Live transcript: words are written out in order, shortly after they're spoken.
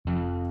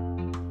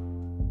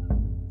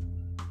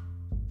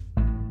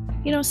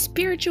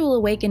Spiritual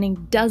awakening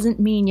doesn't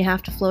mean you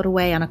have to float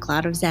away on a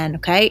cloud of Zen,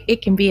 okay?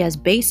 It can be as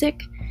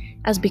basic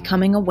as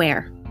becoming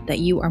aware that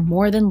you are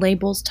more than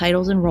labels,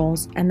 titles, and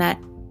roles, and that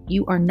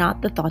you are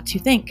not the thoughts you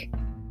think.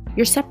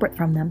 You're separate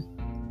from them.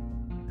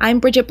 I'm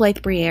Bridget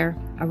Blythe Briere,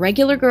 a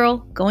regular girl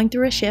going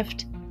through a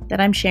shift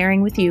that I'm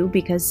sharing with you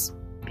because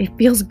it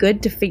feels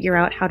good to figure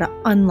out how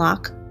to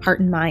unlock heart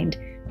and mind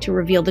to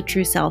reveal the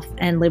true self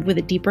and live with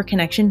a deeper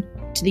connection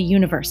to the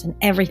universe and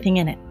everything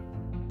in it.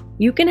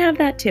 You can have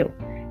that too.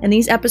 And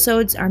these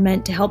episodes are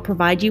meant to help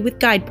provide you with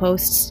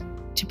guideposts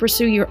to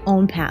pursue your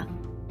own path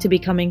to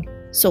becoming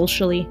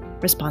socially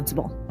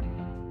responsible.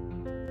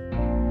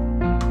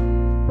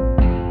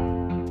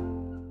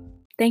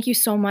 Thank you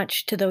so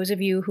much to those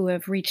of you who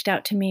have reached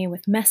out to me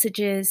with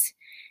messages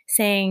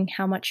saying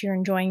how much you're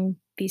enjoying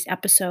these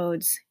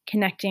episodes,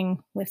 connecting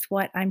with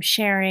what I'm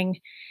sharing.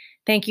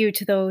 Thank you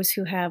to those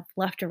who have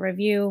left a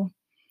review.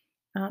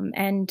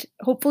 And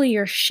hopefully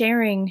you're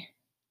sharing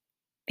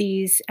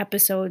these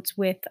episodes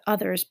with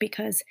others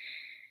because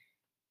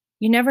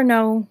you never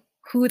know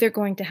who they're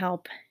going to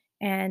help.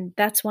 And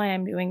that's why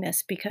I'm doing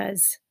this,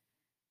 because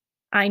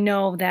I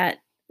know that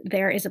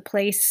there is a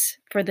place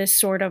for this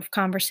sort of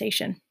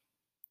conversation.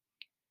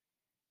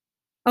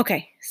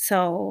 Okay,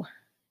 so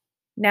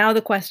now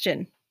the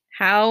question: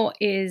 how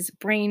is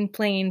Brain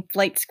Plane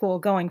Flight School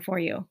going for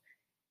you?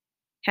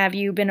 Have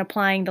you been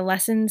applying the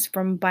lessons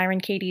from Byron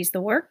Katie's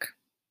The Work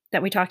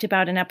that we talked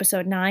about in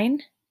episode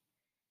 9?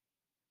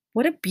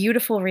 What a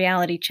beautiful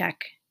reality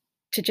check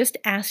to just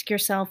ask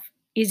yourself,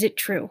 is it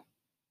true?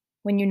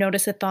 When you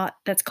notice a thought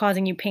that's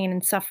causing you pain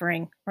and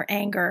suffering or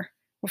anger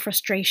or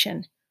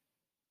frustration.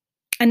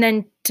 And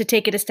then to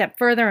take it a step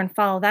further and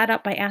follow that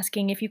up by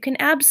asking if you can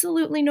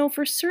absolutely know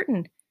for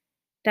certain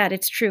that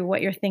it's true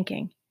what you're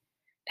thinking.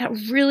 That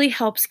really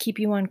helps keep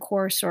you on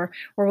course or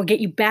will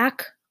get you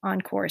back on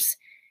course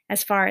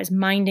as far as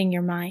minding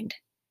your mind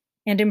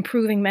and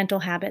improving mental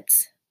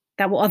habits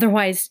that will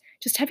otherwise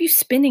just have you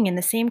spinning in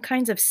the same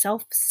kinds of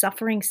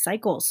self-suffering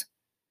cycles.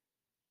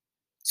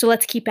 So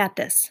let's keep at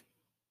this.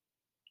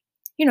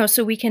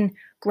 So we can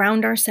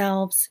ground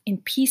ourselves in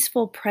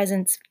peaceful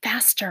presence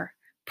faster,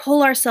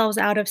 pull ourselves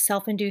out of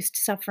self-induced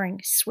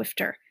suffering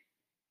swifter.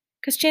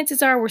 Because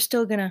chances are we're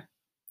still going to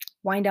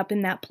wind up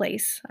in that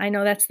place. I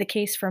know that's the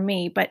case for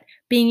me, but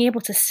being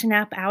able to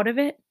snap out of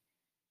it,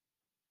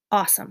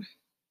 awesome.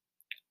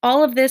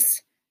 All of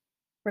this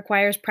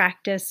requires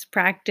practice,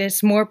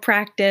 more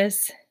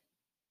practice,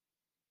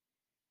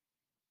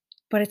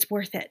 but it's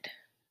worth it.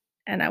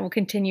 And I will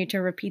continue to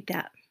repeat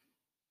that.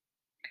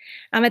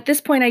 At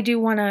this point, I do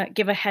want to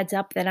give a heads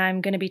up that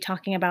I'm going to be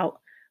talking about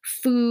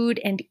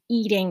food and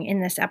eating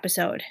in this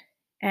episode.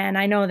 And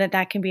I know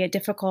that can be a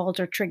difficult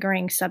or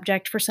triggering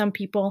subject for some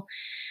people.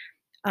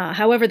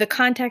 However, the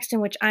context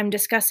in which I'm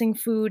discussing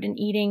food and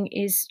eating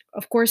is,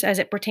 of course, as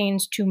it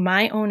pertains to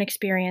my own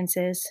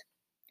experiences,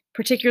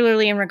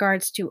 particularly in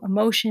regards to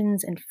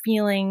emotions and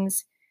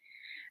feelings.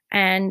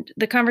 And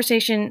the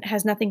conversation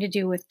has nothing to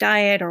do with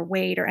diet or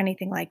weight or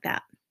anything like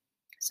that.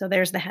 So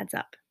there's the heads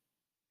up.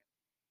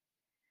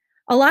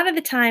 A lot of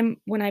the time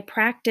when I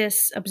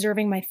practice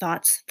observing my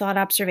thoughts, thought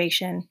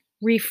observation,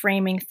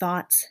 reframing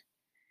thoughts,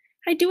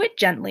 I do it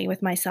gently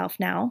with myself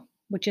now,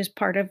 which is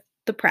part of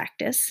the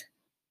practice,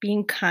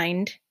 being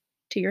kind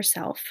to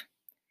yourself.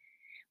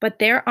 But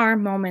there are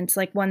moments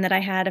like one that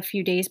I had a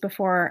few days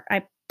before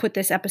I put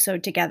this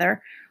episode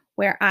together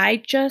where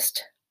I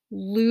just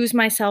lose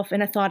myself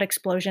in a thought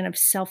explosion of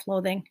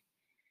self-loathing.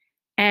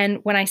 And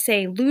when I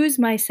say lose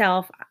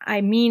myself,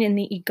 I mean in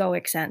the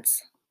egoic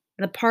sense,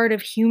 the part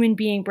of human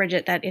being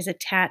Bridget that is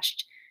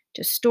attached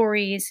to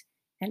stories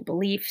and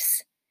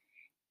beliefs.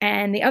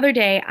 And the other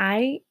day,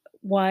 I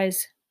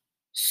was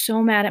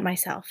so mad at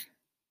myself,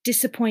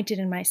 disappointed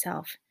in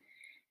myself,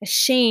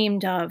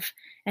 ashamed of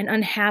and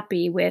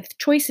unhappy with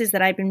choices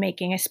that I've been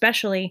making,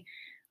 especially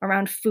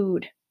around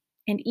food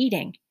and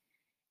eating.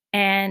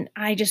 And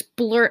I just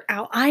blurt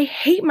out, I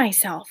hate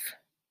myself.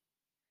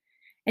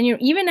 And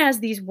even as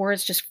these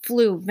words just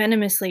flew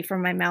venomously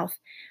from my mouth,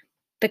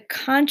 the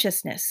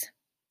consciousness,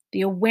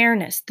 the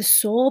awareness, the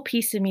soul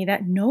piece of me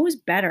that knows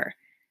better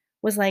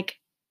was like,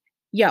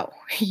 yo,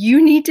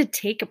 you need to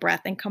take a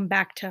breath and come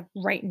back to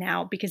right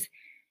now because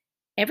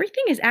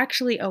everything is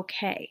actually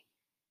okay.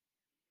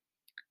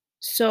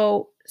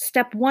 So,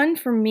 step one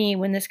for me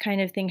when this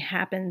kind of thing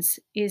happens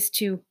is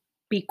to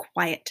be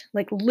quiet.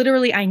 Like,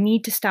 literally, I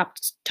need to stop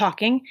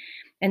talking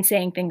and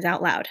saying things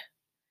out loud.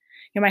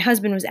 My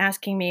husband was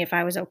asking me if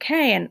I was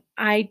okay, and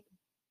I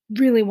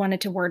really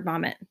wanted to word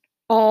vomit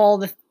all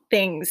the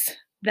things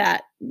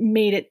that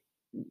made it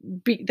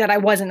be that I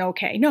wasn't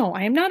okay. No,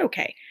 I am not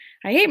okay.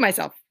 I hate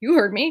myself. You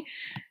heard me.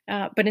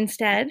 But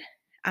instead,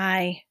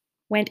 I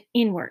went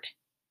inward,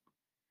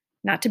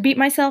 not to beat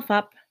myself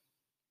up,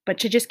 but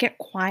to just get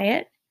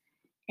quiet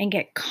and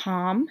get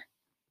calm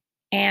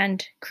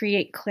and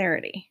create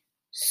clarity.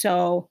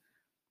 So,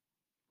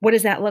 what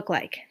does that look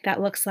like?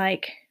 That looks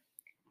like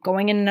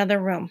going in another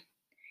room,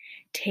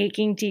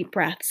 taking deep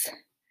breaths,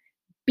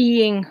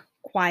 being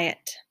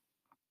quiet.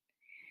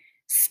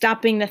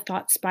 stopping the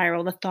thought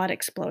spiral, the thought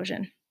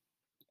explosion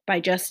by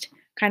just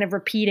kind of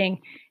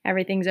repeating,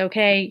 everything's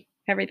okay,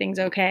 everything's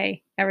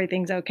okay,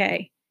 everything's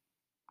okay.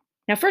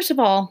 Now, first of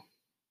all,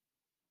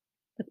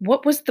 like,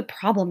 what was the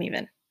problem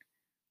even?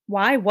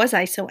 Why was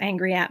I so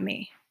angry at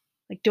me?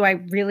 Like, do I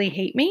really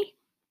hate me?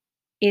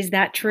 Is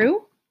that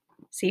true?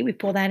 See, we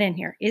pull that in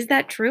here. Is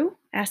that true?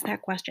 Ask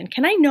that question.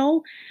 Can I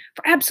know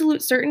for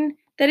absolute certain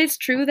that it's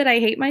true that I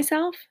hate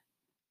myself?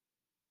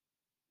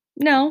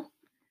 No,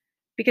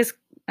 because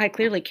I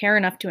clearly care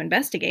enough to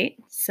investigate.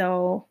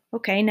 So,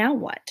 okay, now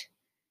what?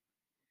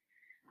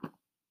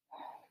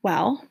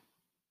 Well,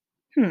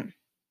 hmm,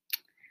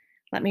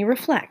 let me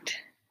reflect.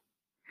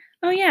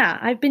 Oh, yeah,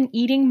 I've been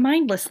eating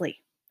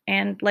mindlessly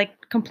and like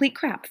complete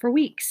crap for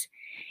weeks,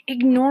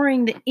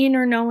 ignoring the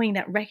inner knowing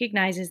that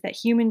recognizes that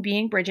human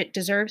being Bridget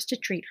deserves to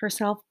treat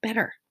herself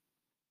better.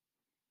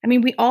 I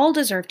mean, we all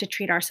deserve to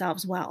treat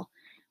ourselves well,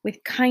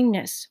 with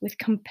kindness, with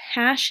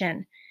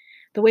compassion,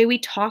 the way we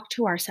talk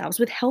to ourselves,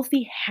 with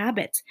healthy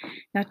habits,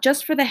 not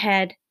just for the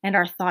head and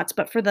our thoughts,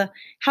 but for the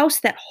house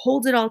that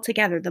holds it all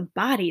together, the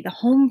body, the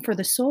home for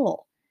the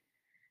soul.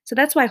 So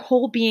that's why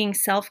whole being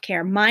self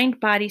care, mind,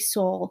 body,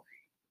 soul,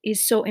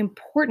 is so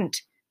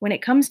important when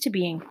it comes to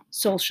being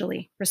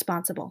socially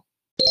responsible.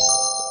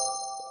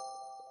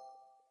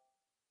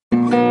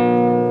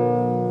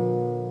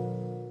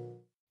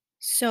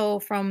 So,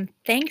 from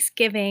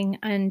Thanksgiving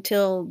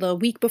until the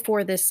week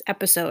before this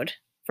episode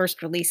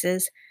first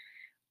releases,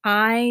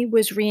 I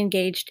was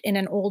reengaged in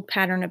an old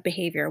pattern of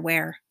behavior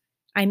where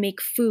I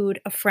make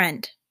food a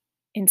friend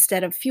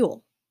instead of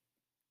fuel,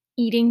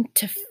 eating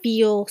to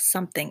feel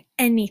something,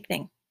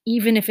 anything,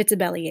 even if it's a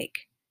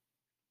bellyache.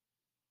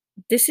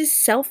 This is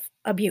self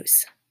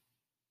abuse.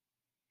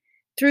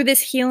 Through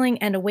this healing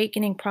and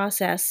awakening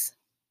process,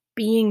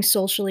 being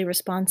socially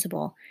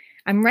responsible,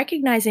 I'm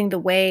recognizing the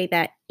way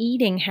that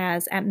eating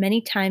has, at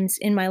many times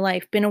in my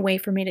life, been a way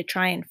for me to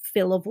try and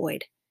fill a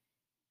void,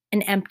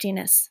 an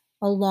emptiness,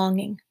 a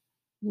longing,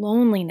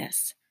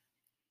 loneliness.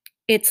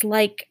 It's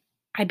like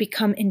I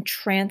become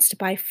entranced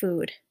by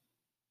food.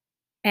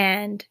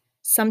 And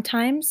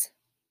sometimes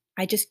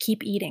I just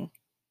keep eating,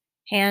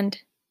 hand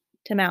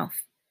to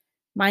mouth,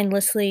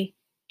 mindlessly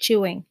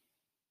chewing,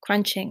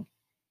 crunching,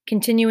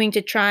 continuing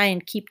to try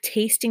and keep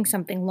tasting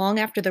something long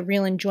after the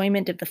real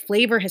enjoyment of the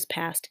flavor has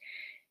passed,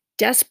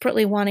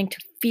 desperately wanting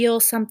to feel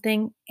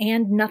something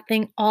and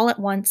nothing all at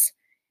once,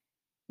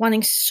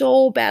 wanting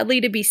so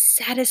badly to be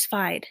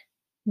satisfied,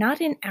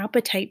 not in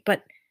appetite,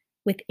 but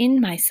within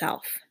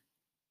myself.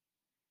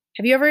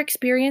 Have you ever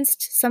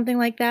experienced something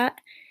like that?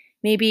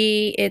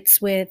 Maybe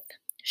it's with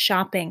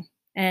shopping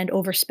and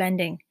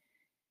overspending,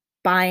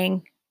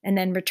 buying and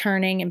then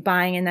returning and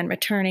buying and then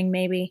returning,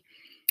 maybe.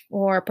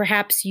 Or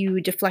perhaps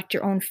you deflect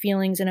your own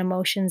feelings and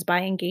emotions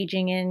by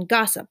engaging in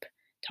gossip,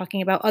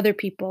 talking about other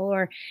people,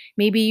 or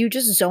maybe you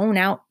just zone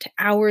out to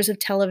hours of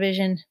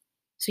television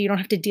so you don't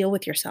have to deal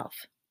with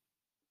yourself.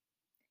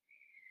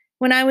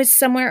 When I was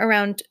somewhere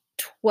around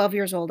 12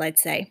 years old, I'd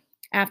say,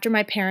 after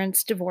my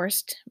parents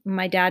divorced,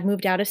 my dad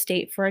moved out of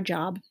state for a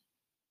job.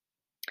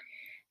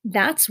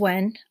 That's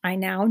when I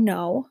now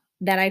know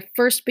that I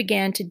first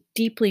began to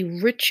deeply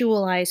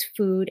ritualize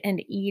food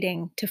and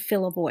eating to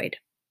fill a void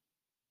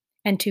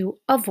and to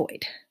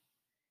avoid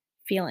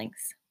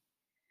feelings.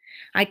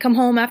 I'd come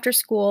home after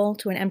school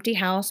to an empty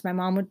house. My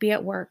mom would be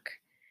at work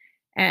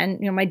and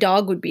my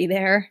dog would be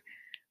there,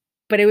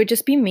 but it would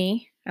just be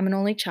me. I'm an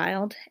only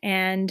child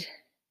and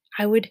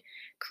I would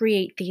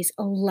create these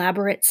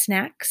elaborate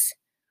snacks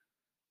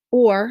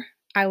or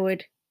I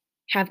would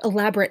have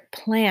elaborate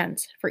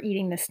plans for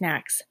eating the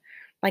snacks.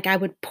 Like I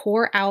would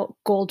pour out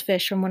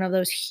goldfish from one of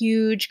those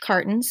huge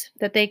cartons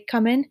that they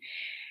come in,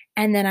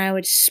 and then I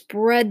would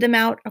spread them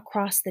out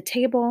across the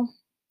table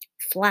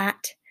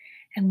flat.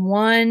 And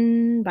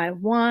one by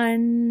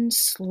one,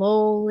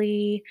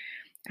 slowly,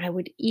 I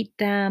would eat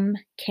them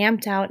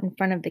camped out in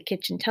front of the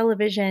kitchen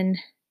television.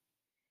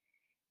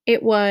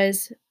 It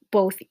was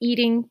both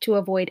eating to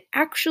avoid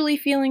actually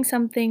feeling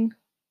something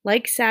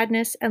like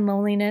sadness and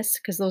loneliness,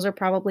 because those are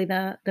probably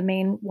the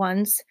main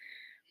ones.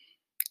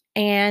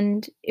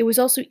 And it was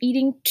also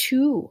eating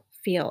to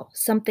feel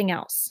something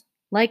else,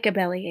 like a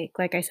bellyache,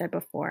 like I said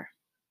before.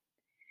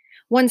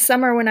 One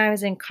summer when I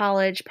was in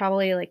college,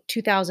 probably like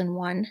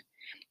 2001,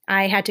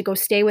 I had to go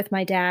stay with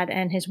my dad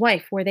and his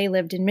wife where they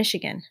lived in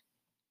Michigan.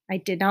 I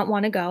did not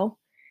want to go.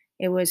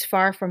 It was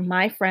far from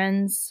my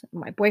friends,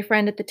 my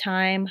boyfriend at the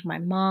time, my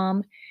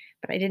mom,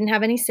 but I didn't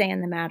have any say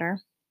in the matter.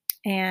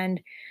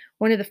 And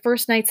one of the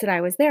first nights that I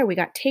was there, we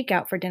got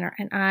takeout for dinner,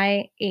 and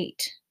I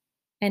ate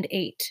and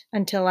ate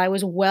until I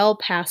was well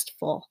past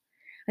full,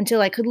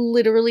 until I could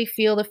literally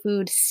feel the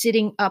food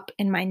sitting up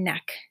in my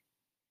neck.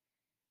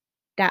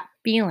 That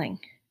feeling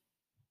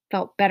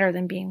felt better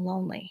than being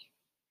lonely.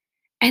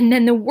 And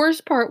then the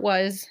worst part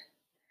was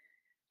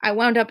I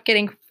wound up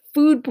getting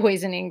food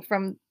poisoning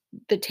from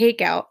the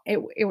takeout.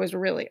 It was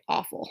really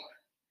awful.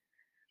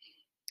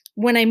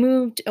 When I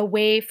moved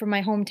away from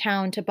my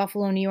hometown to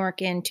Buffalo, New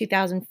York in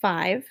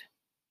 2005,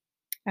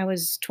 I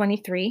was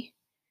 23.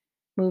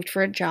 moved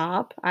for a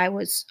job. I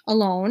was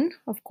alone,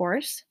 of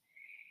course.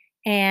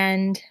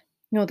 And,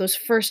 those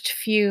first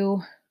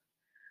few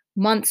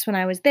months when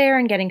I was there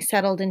and getting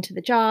settled into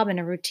the job and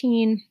a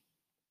routine,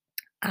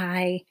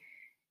 I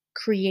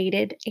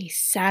created a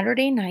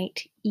Saturday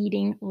night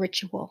eating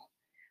ritual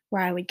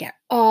where I would get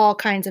all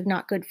kinds of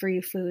not good for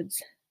you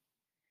foods.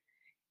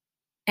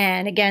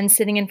 And again,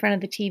 sitting in front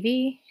of the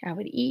TV, I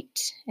would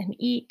eat and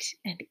eat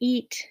and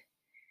eat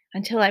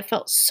until I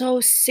felt so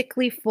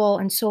sickly full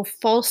and so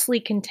falsely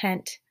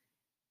content,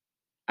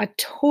 a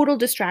total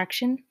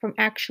distraction from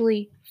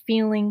actually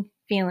feeling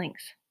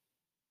feelings.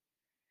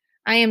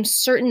 I am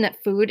certain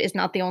that food is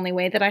not the only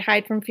way that I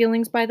hide from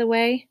feelings, by the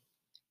way,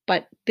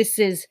 but this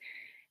is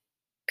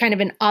kind of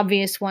an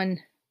obvious one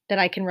that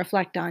I can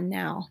reflect on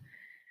now.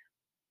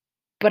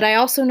 But I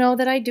also know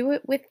that I do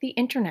it with the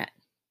internet,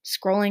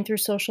 scrolling through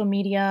social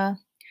media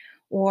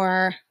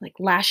or like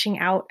lashing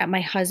out at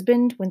my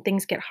husband when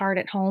things get hard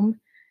at home,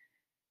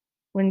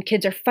 when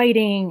kids are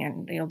fighting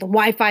and the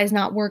Wi-Fi is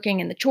not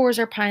working and the chores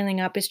are piling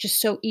up. It's just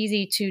so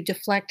easy to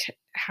deflect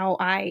how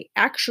I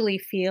actually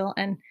feel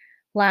and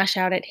lash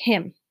out at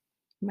him,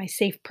 my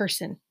safe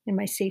person in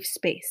my safe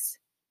space.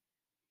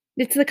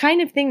 It's the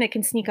kind of thing that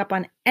can sneak up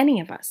on any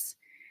of us,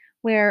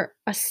 where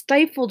a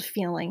stifled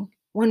feeling,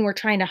 one we're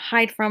trying to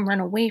hide from, run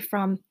away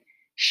from,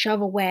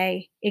 shove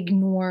away,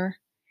 ignore,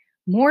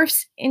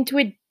 morphs into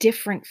a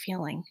different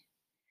feeling.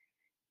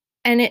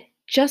 And it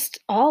just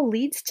all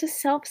leads to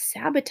self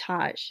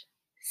sabotage,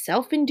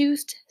 self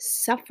induced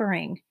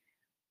suffering,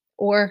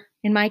 or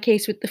in my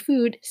case with the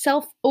food,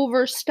 self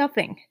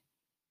overstuffing.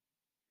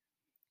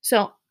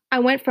 So I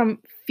went from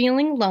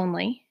feeling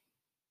lonely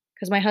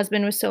because my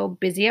husband was so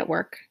busy at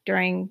work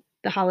during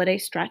the holiday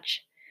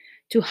stretch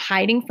to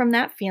hiding from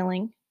that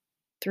feeling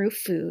through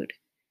food,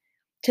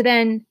 to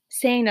then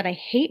saying that I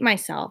hate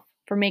myself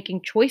for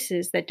making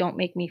choices that don't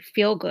make me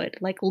feel good,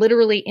 like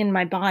literally in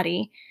my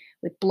body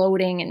with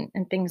bloating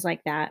and things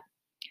like that,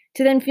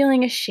 to then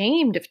feeling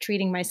ashamed of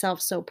treating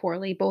myself so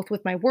poorly, both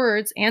with my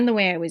words and the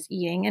way I was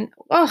eating. And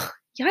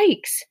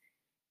yikes.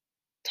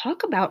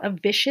 Talk about a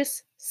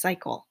vicious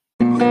cycle.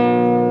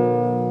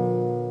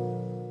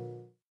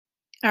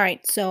 All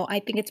right, so I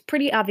think it's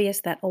pretty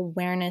obvious that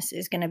awareness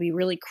is going to be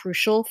really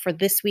crucial for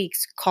this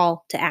week's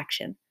call to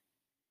action.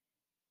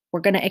 We're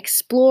going to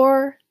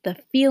explore the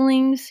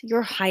feelings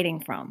you're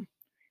hiding from.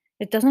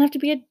 It doesn't have to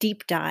be a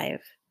deep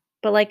dive,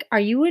 but like, are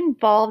you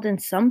involved in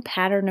some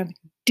pattern of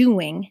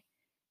doing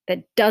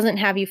that doesn't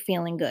have you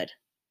feeling good?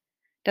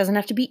 Doesn't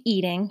have to be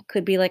eating.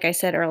 Could be, like I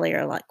said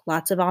earlier, like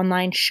lots of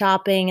online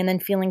shopping and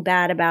then feeling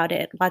bad about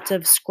it. Lots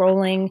of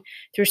scrolling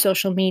through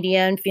social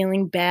media and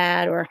feeling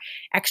bad or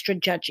extra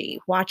judgy.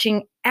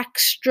 Watching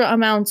extra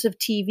amounts of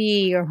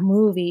TV or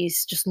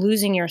movies, just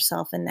losing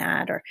yourself in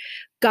that, or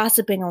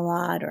gossiping a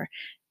lot, or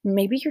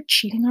maybe you're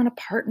cheating on a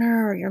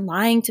partner or you're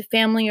lying to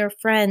family or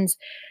friends.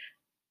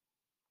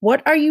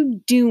 What are you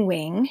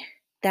doing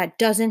that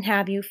doesn't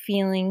have you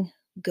feeling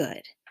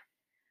good?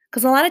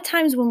 Because a lot of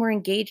times when we're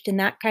engaged in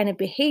that kind of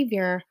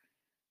behavior,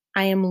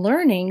 I am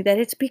learning that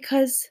it's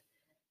because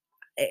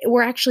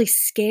we're actually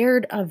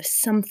scared of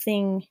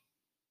something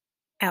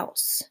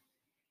else.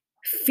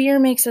 Fear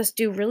makes us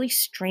do really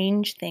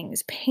strange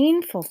things,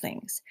 painful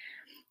things.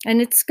 And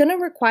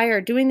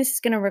doing this is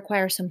going to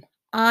require some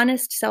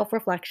honest self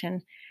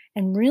reflection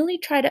and really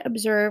try to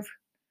observe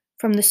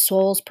from the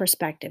soul's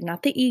perspective,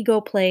 not the ego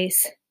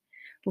place.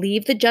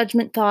 Leave the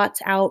judgment thoughts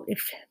out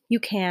if you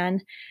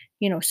can,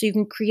 so you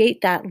can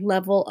create that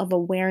level of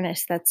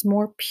awareness that's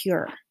more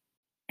pure.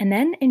 And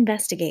then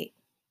investigate.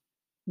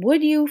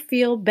 Would you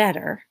feel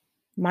better,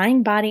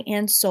 mind, body,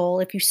 and soul,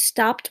 if you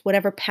stopped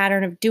whatever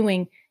pattern of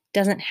doing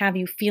doesn't have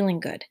you feeling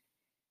good?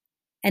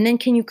 And then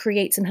can you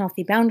create some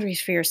healthy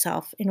boundaries for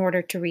yourself in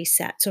order to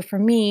reset? So for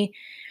me,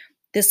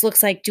 this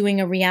looks like doing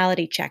a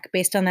reality check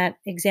based on that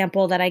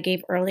example that I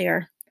gave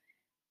earlier,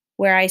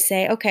 where I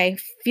say, okay,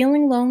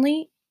 feeling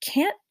lonely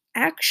can't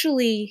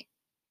actually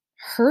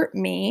hurt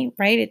me,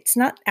 right? It's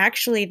not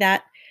actually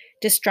that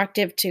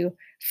destructive to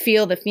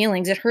feel the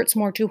feelings. It hurts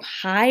more to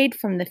hide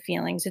from the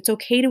feelings. It's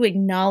okay to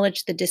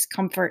acknowledge the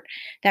discomfort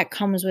that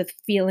comes with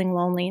feeling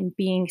lonely and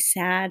being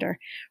sad or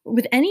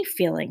with any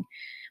feeling.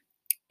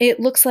 It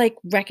looks like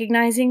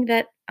recognizing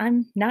that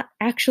I'm not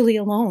actually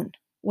alone.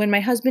 When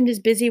my husband is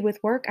busy with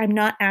work, I'm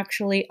not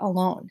actually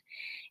alone.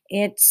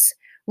 It's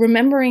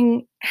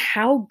remembering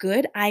how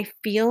good I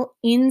feel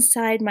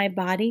inside my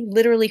body,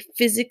 literally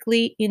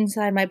physically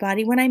inside my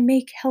body, when I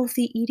make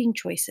healthy eating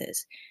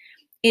choices.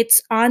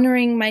 It's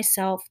honoring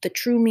myself, the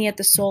true me at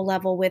the soul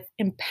level, with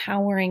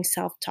empowering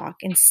self talk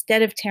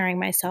instead of tearing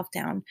myself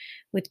down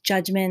with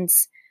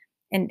judgments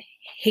and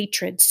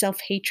hatred, self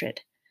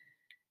hatred,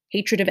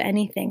 hatred of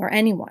anything or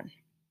anyone.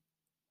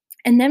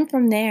 And then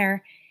from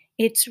there,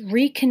 it's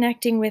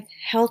reconnecting with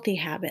healthy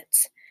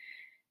habits,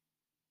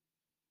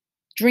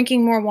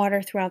 drinking more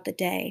water throughout the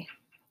day,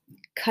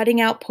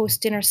 cutting out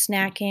post dinner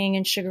snacking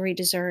and sugary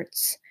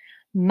desserts,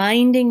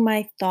 minding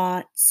my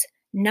thoughts,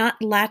 not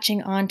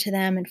latching onto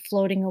them and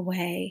floating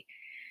away,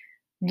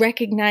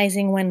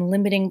 recognizing when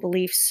limiting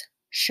beliefs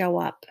show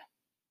up.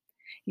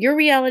 Your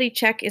reality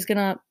check is going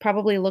to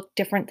probably look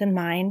different than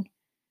mine,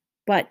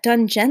 but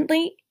done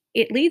gently,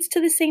 it leads to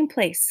the same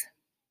place: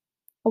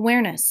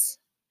 awareness,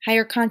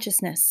 higher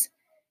consciousness,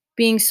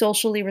 being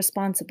socially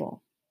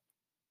responsible.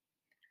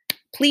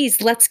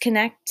 Please let's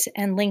connect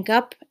and link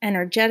up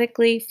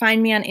energetically.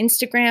 Find me on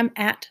Instagram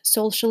at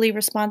socially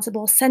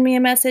responsible. Send me a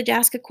message,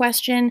 ask a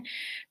question,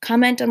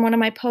 comment on one of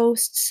my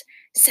posts,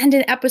 send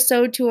an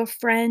episode to a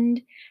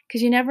friend,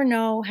 because you never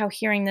know how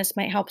hearing this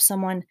might help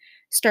someone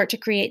start to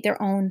create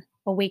their own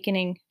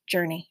awakening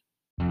journey.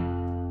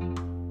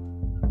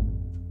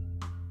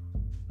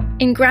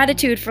 In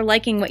gratitude for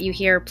liking what you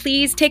hear,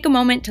 please take a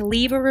moment to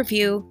leave a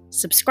review,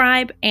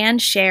 subscribe,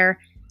 and share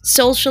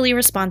Socially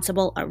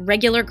Responsible, a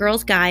regular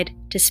girl's guide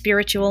to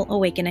spiritual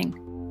awakening.